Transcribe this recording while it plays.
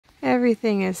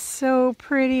Everything is so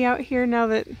pretty out here now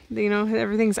that, you know,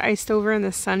 everything's iced over and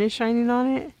the sun is shining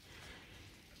on it.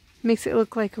 Makes it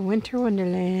look like a winter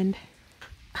wonderland.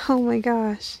 Oh my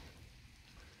gosh.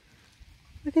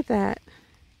 Look at that.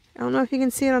 I don't know if you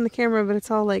can see it on the camera, but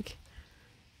it's all like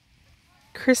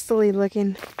crystally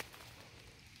looking.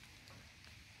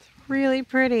 It's really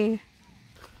pretty.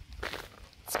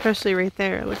 Especially right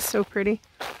there. It looks so pretty.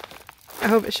 I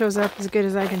hope it shows up as good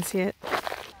as I can see it.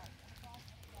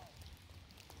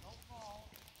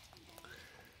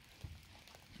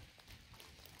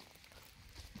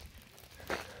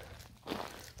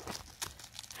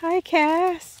 Hi,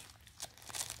 Cass.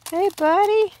 Hey,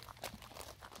 buddy.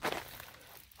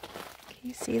 Can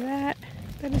you see that?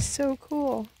 That is so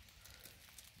cool.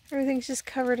 Everything's just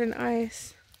covered in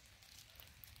ice.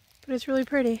 But it's really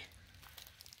pretty.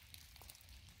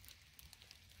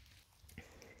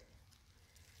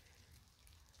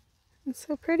 It's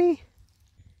so pretty.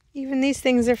 Even these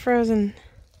things are frozen.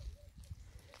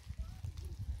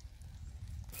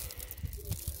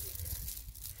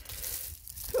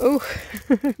 Oh,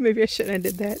 maybe I shouldn't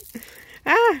have did that.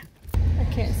 Ah! I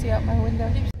can't see out my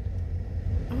window.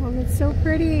 Oh, that's so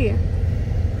pretty.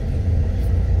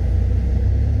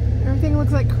 Everything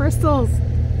looks like crystals.